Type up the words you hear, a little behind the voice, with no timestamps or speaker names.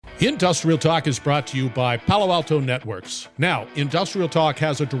Industrial Talk is brought to you by Palo Alto Networks. Now, Industrial Talk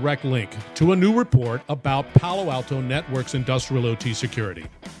has a direct link to a new report about Palo Alto Networks' industrial OT security.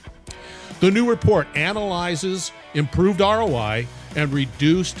 The new report analyzes improved ROI and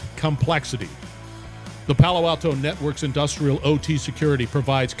reduced complexity. The Palo Alto Networks industrial OT security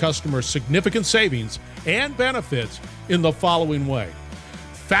provides customers significant savings and benefits in the following way: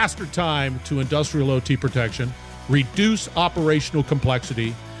 faster time to industrial OT protection, reduce operational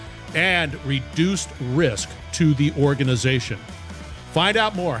complexity, and reduced risk to the organization. Find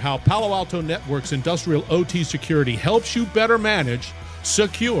out more how Palo Alto Networks industrial OT security helps you better manage,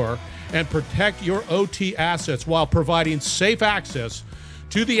 secure, and protect your OT assets while providing safe access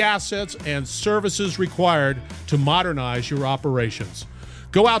to the assets and services required to modernize your operations.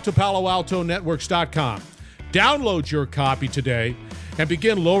 Go out to PaloAltoNetworks.com, download your copy today, and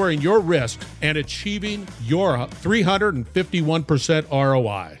begin lowering your risk and achieving your 351%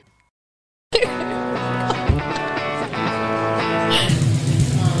 ROI.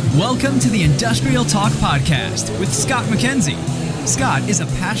 Welcome to the Industrial Talk Podcast with Scott McKenzie. Scott is a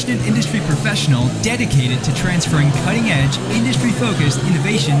passionate industry professional dedicated to transferring cutting-edge, industry-focused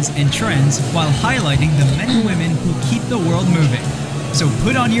innovations and trends while highlighting the men and women who keep the world moving. So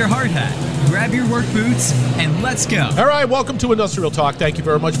put on your hard hat, grab your work boots, and let's go. All right, welcome to Industrial Talk. Thank you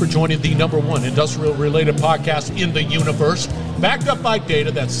very much for joining the #1 industrial-related podcast in the universe, backed up by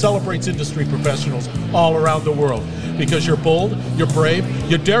data that celebrates industry professionals all around the world. Because you're bold, you're brave,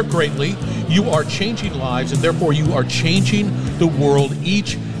 you dare greatly, you are changing lives, and therefore you are changing the world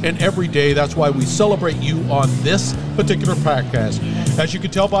each and every day. That's why we celebrate you on this particular podcast. As you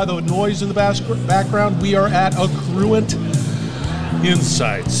can tell by the noise in the background, we are at Accruent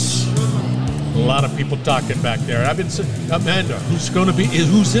Insights. A lot of people talking back there. I've been saying, Amanda, who's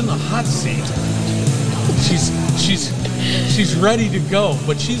in the hot seat. She's ready to go,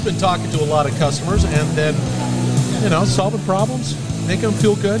 but she's been talking to a lot of customers and then, solving problems, making them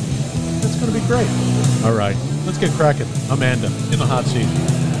feel good. It's going to be great. All right, let's get cracking. Amanda, in the hot seat.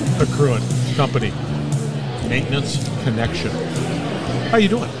 Accruent Company, Maintenance Connection. How you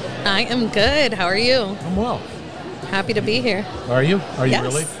doing? I am good. How are you? I'm well. Happy to be here. Are you? Are you Yes.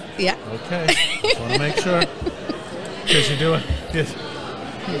 really? Yeah. Okay. Just want to make sure. Because you're doing good.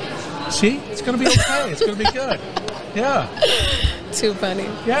 See? It's going to be okay. It's going to be good. Yeah. Too funny.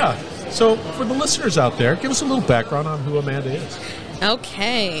 Yeah. So for the listeners out there, give us a little background on who Amanda is.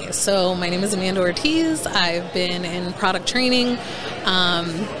 Okay. So my name is Amanda Ortiz. I've been in product training. I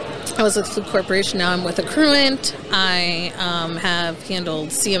was with Fluke Corporation. Now I'm with Accruent. I have handled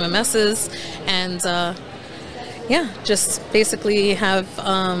CMMSs and just basically have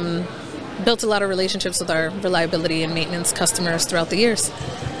built a lot of relationships with our reliability and maintenance customers throughout the years.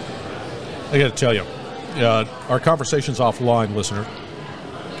 I got to tell you, our conversations offline, listener,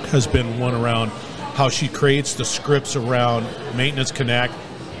 has been one around how she creates the scripts around maintenance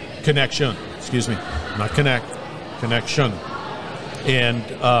connection. And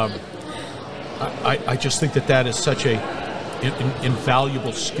I just think that is such a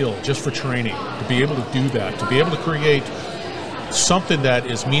invaluable skill just for training, to be able to do that, to be able to create something that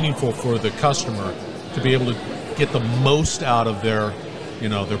is meaningful for the customer, to be able to get the most out of their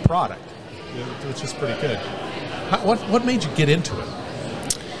product. It's just pretty good. What made you get into it?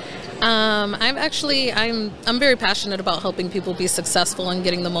 I'm very passionate about helping people be successful and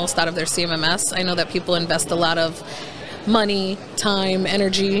getting the most out of their CMMS. I know that people invest a lot of money, time,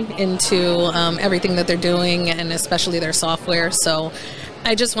 energy into everything that they're doing, and especially their software. So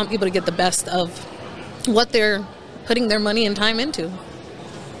I just want people to get the best of what they're putting their money and time into.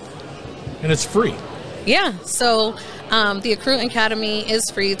 And it's free. Yeah. So the Accruent Academy is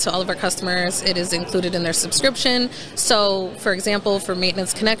free to all of our customers. It is included in their subscription. So, for example, for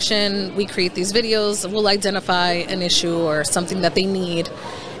Maintenance Connection, we create these videos. We'll identify an issue or something that they need,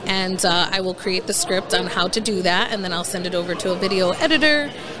 and I will create the script on how to do that, and then I'll send it over to a video editor,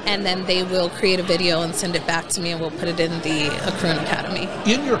 and then they will create a video and send it back to me, and we'll put it in the Accruent Academy.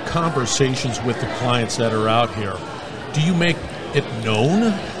 In your conversations with the clients that are out here, do you make it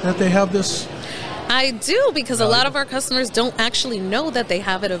known that they have this? I do, because a lot of our customers don't actually know that they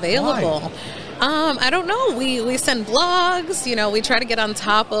have it available. Why? I don't know. We send blogs, we try to get on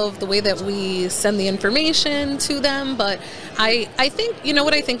top of the way that we send the information to them. But I think,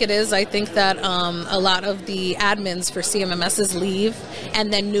 what I think it is? I think that a lot of the admins for CMMSs leave,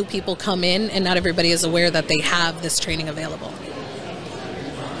 and then new people come in, and not everybody is aware that they have this training available.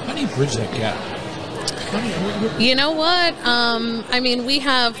 How do you bridge that gap? You know what? I mean,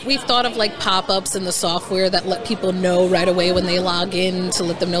 we've thought of like pop-ups in the software that let people know right away when they log in to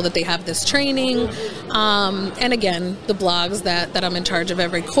let them know that they have this training. And again, the blogs that I'm in charge of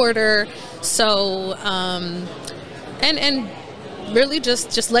every quarter. So, and really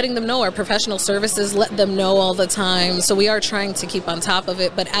just letting them know. Our professional services let them know all the time. So we are trying to keep on top of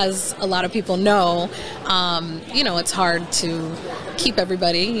it. But as a lot of people know, it's hard to keep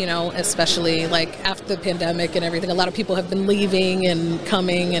everybody, especially like after the pandemic and everything. A lot of people have been leaving and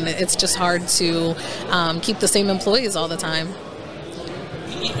coming, and it's just hard to keep the same employees all the time.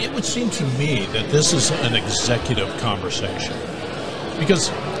 It would seem to me that this is an executive conversation because,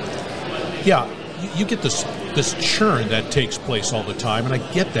 yeah, you get this churn that takes place all the time, and I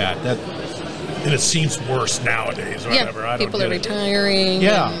get that, and it seems worse nowadays. Or whatever. I don't people are retiring.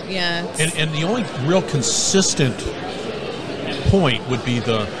 Yeah, and and the only real consistent point would be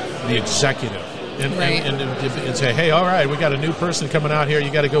the executive, and say, hey, all right, we got a new person coming out here.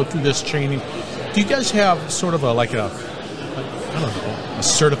 You got to go through this training. Do you guys have sort of a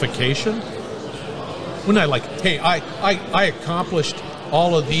certification? When I hey, I accomplished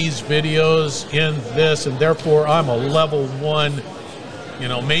all of these videos in this, and therefore I'm a level 1,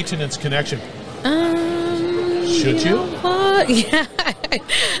 maintenance connection. Should you? Yeah,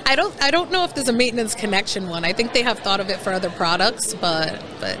 I don't know if there's a maintenance connection one. I think they have thought of it for other products, but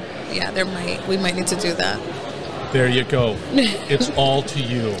yeah, we might need to do that. There you go. It's all to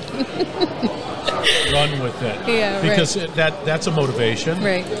you. Run with it. Yeah, because that's a motivation.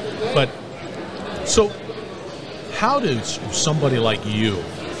 Right. But so, how does somebody like you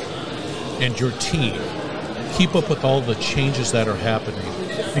and your team keep up with all the changes that are happening?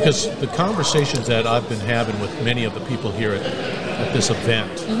 Because the conversations that I've been having with many of the people here at this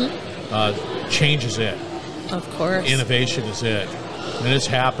event, change is it. Of course. Innovation is it. And it's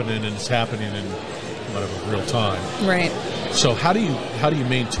happening in real time. Right. So how do you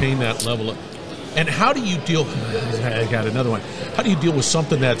maintain that level and how do you deal, I got another one, how do you deal with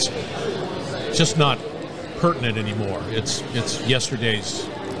something that's just not pertinent anymore? It's yesterday's,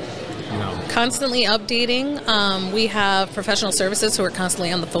 Constantly updating. We have professional services who are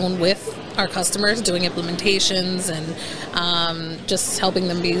constantly on the phone with our customers doing implementations and just helping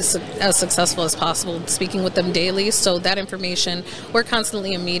them be as successful as possible, speaking with them daily. So that information, we're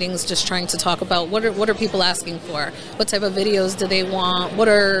constantly in meetings just trying to talk about what are people asking for? What type of videos do they want? What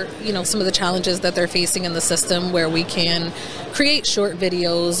are, some of the challenges that they're facing in the system where we can create short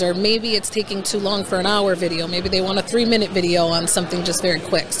videos, or maybe it's taking too long for an hour video. Maybe they want a 3-minute video on something just very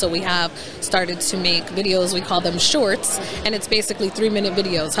quick. So we have started to make videos, we call them shorts, and it's basically 3-minute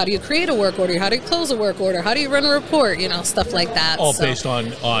videos. How do you create a work order? How do you close a work order? How do you run a report? Stuff like that. All based on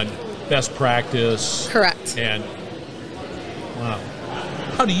best practice. Correct. And wow.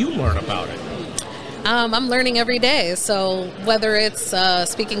 How do you learn about it? I'm learning every day. So whether it's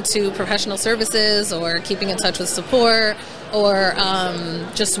speaking to professional services or keeping in touch with support or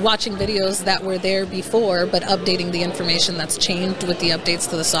just watching videos that were there before but updating the information that's changed with the updates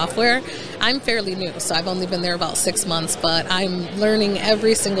to the software. I'm fairly new, so I've only been there about 6 months, but I'm learning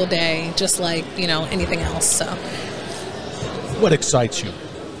every single day just like, anything else. So what excites you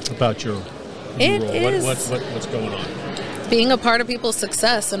about your role? What's going on? Being a part of people's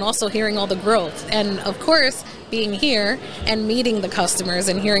success and also hearing all the growth. And of course, being here and meeting the customers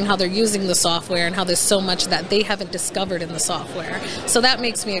and hearing how they're using the software and how there's so much that they haven't discovered in the software. So that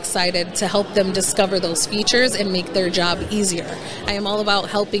makes me excited to help them discover those features and make their job easier. I am all about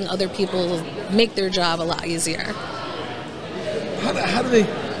helping other people make their job a lot easier. How do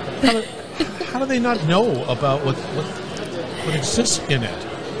they not know about what exists in it?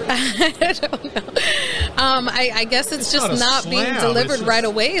 I don't know. I guess it's just not being delivered right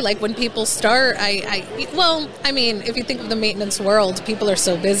away. Like when people start, if you think of the maintenance world, people are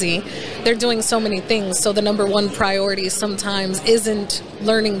so busy. They're doing so many things. So the number one priority sometimes isn't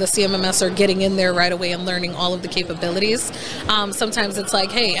learning the CMMS or getting in there right away and learning all of the capabilities. Sometimes it's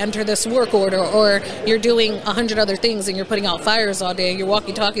like, hey, enter this work order, or you're doing 100 other things and you're putting out fires all day. Your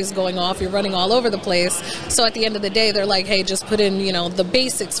walkie-talkie's going off. You're running all over the place. So at the end of the day, they're like, hey, just put in, the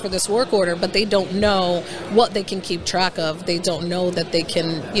basics for this work order, but they don't know what they can keep track of. They don't know that they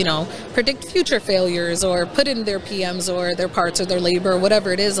can, predict future failures or put in their PMs or their parts or their labor, or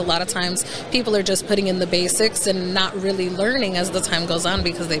whatever it is. A lot of times people are just putting in the basics and not really learning as the time goes on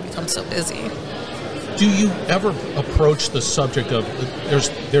because they become so busy. Do you ever approach the subject of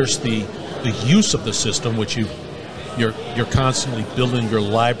there's the use of the system, which you're constantly building your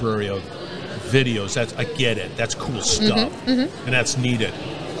library of videos? I get it. That's cool stuff, and that's needed.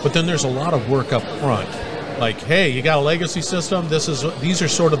 But then there's a lot of work up front. Like, hey, you got a legacy system. These are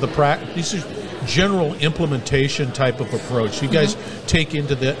sort of general implementation type of approach. Do you guys take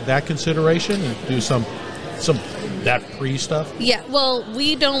into that consideration and do some that pre-stuff? Yeah, well,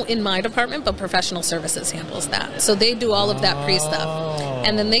 we don't in my department, but professional services handles that. So they do all of that pre-stuff.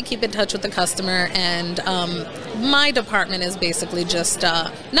 And then they keep in touch with the customer. And my department is basically just,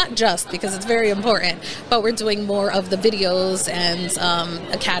 not just because it's very important, but we're doing more of the videos and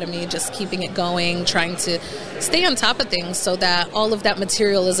Academy, just keeping it going, trying to stay on top of things so that all of that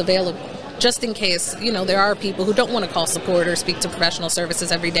material is available. Just in case, there are people who don't want to call support or speak to professional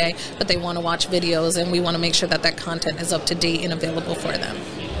services every day, but they want to watch videos, and we want to make sure that content is up to date and available for them.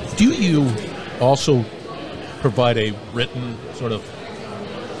 Do you also provide a written sort of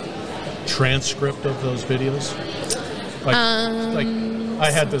transcript of those videos? Like I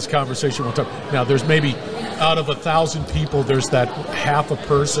had this conversation one time. Now, there's maybe out of 1,000 people, there's that half a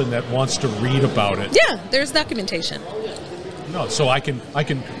person that wants to read about it. Yeah, there's documentation. No, so I can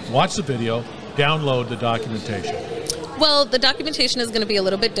watch the video, download the documentation. Well, the documentation is going to be a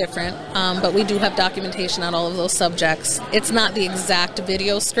little bit different, but we do have documentation on all of those subjects. It's not the exact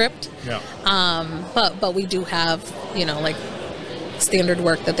video script, but we do have, like standard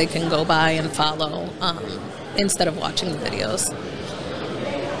work that they can go by and follow instead of watching the videos.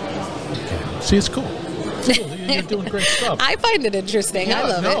 Okay. See, it's cool. You're doing great stuff. I find it interesting. Yeah,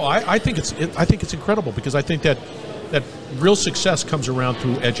 I love it. I think it's incredible because I think that real success comes around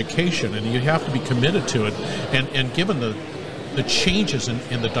through education, and you have to be committed to it. And given the changes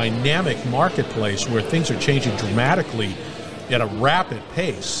in the dynamic marketplace where things are changing dramatically at a rapid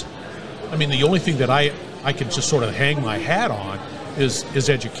pace, I mean, the only thing that I can just sort of hang my hat on is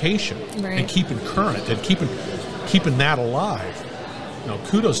education, right, and keeping current and keeping that alive.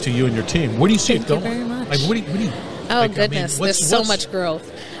 Kudos to you and your team. Where do you see it going? Thank you very much. Like, what do you? Oh, goodness, there's so much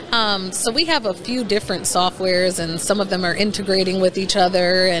growth. So we have a few different softwares, and some of them are integrating with each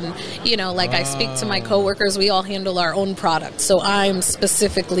other. And, I speak to my coworkers, we all handle our own product. So I'm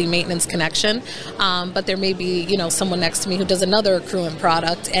specifically Maintenance Connection, but there may be, someone next to me who does another Accruent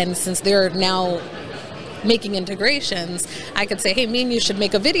product. And since they're now making integrations, I could say, hey, me and you should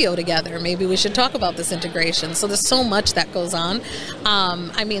make a video together. Maybe we should talk about this integration. So there's so much that goes on.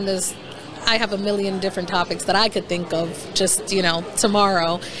 I have a million different topics that I could think of just,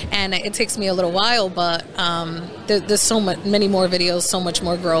 tomorrow, and it takes me a little while, but there's many more videos, so much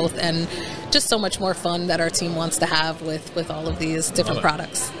more growth, and just so much more fun that our team wants to have with all of these different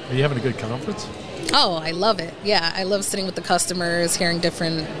products. Are you having a good conference? Oh, I love it. Yeah, I love sitting with the customers, hearing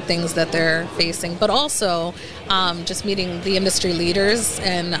different things that they're facing, but also just meeting the industry leaders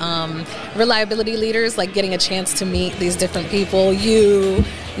and reliability leaders, like getting a chance to meet these different people, you,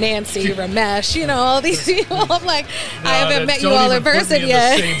 Nancy, Ramesh, all these people. I'm like, I haven't met you all in person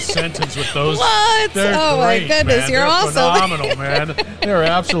yet. Don't even put me in the same sentence with those. What? They're oh, great, my goodness, man. You're They're awesome. Phenomenal, man. They're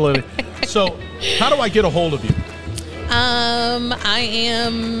absolutely. So, how do I get a hold of you? I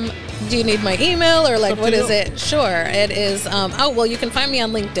am... Do you need my email or what is it? Sure. It is, you can find me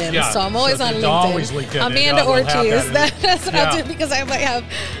on LinkedIn. Yeah, so I'm always on LinkedIn. Always LinkedIn. Amanda Ortiz. That's what I'll Yeah. do because I might have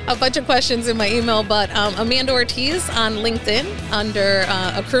a bunch of questions in my email. But Amanda Ortiz on LinkedIn under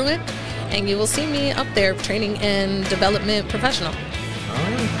Accruent. And you will see me up there, training and development professional. All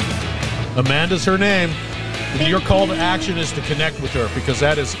right. Amanda's her name. Your call to action is to connect with her because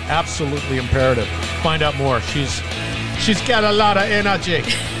that is absolutely imperative. Find out more. She's got a lot of energy.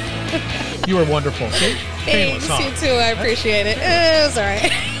 You were wonderful. See? Thanks, you too. I appreciate it. It was all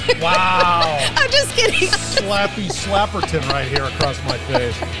right. Wow. I'm just kidding. Slappy Slapperton right here across my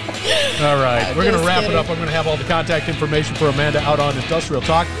face. All right. We're going to wrap it up. I'm going to have all the contact information for Amanda out on Industrial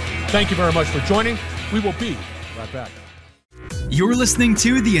Talk. Thank you very much for joining. We will be right back. You're listening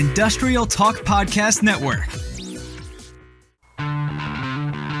to the Industrial Talk Podcast Network.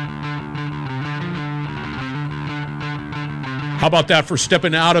 How about that for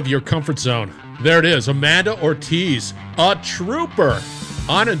stepping out of your comfort zone? There it is, Amanda Ortiz, a trooper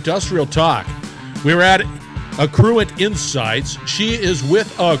on Industrial Talk. We were at Accruent Insights. She is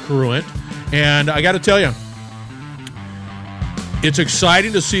with Accruent, and I got to tell you, it's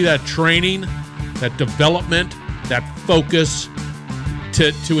exciting to see that training, that development, that focus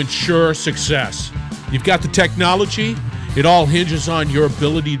to ensure success. You've got the technology. It all hinges on your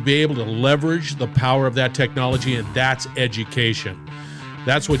ability to be able to leverage the power of that technology, and that's education.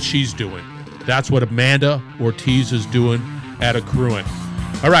 That's what she's doing. That's what Amanda Ortiz is doing at Accruent.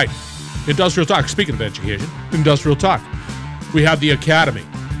 All right, Industrial Talk. Speaking of education, Industrial Talk. We have the Academy.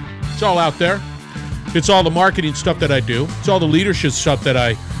 It's all out there. It's all the marketing stuff that I do. It's all the leadership stuff that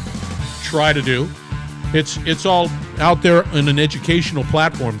I try to do. It's all out there in an educational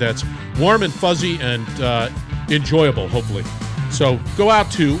platform that's warm and fuzzy and enjoyable, hopefully. So go out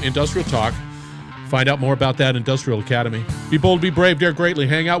to Industrial Talk, Find out more about that, Industrial Academy. Be bold, be brave, dare greatly.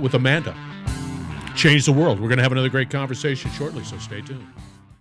 Hang out with Amanda. Change the world. We're going to have another great conversation shortly, so stay tuned.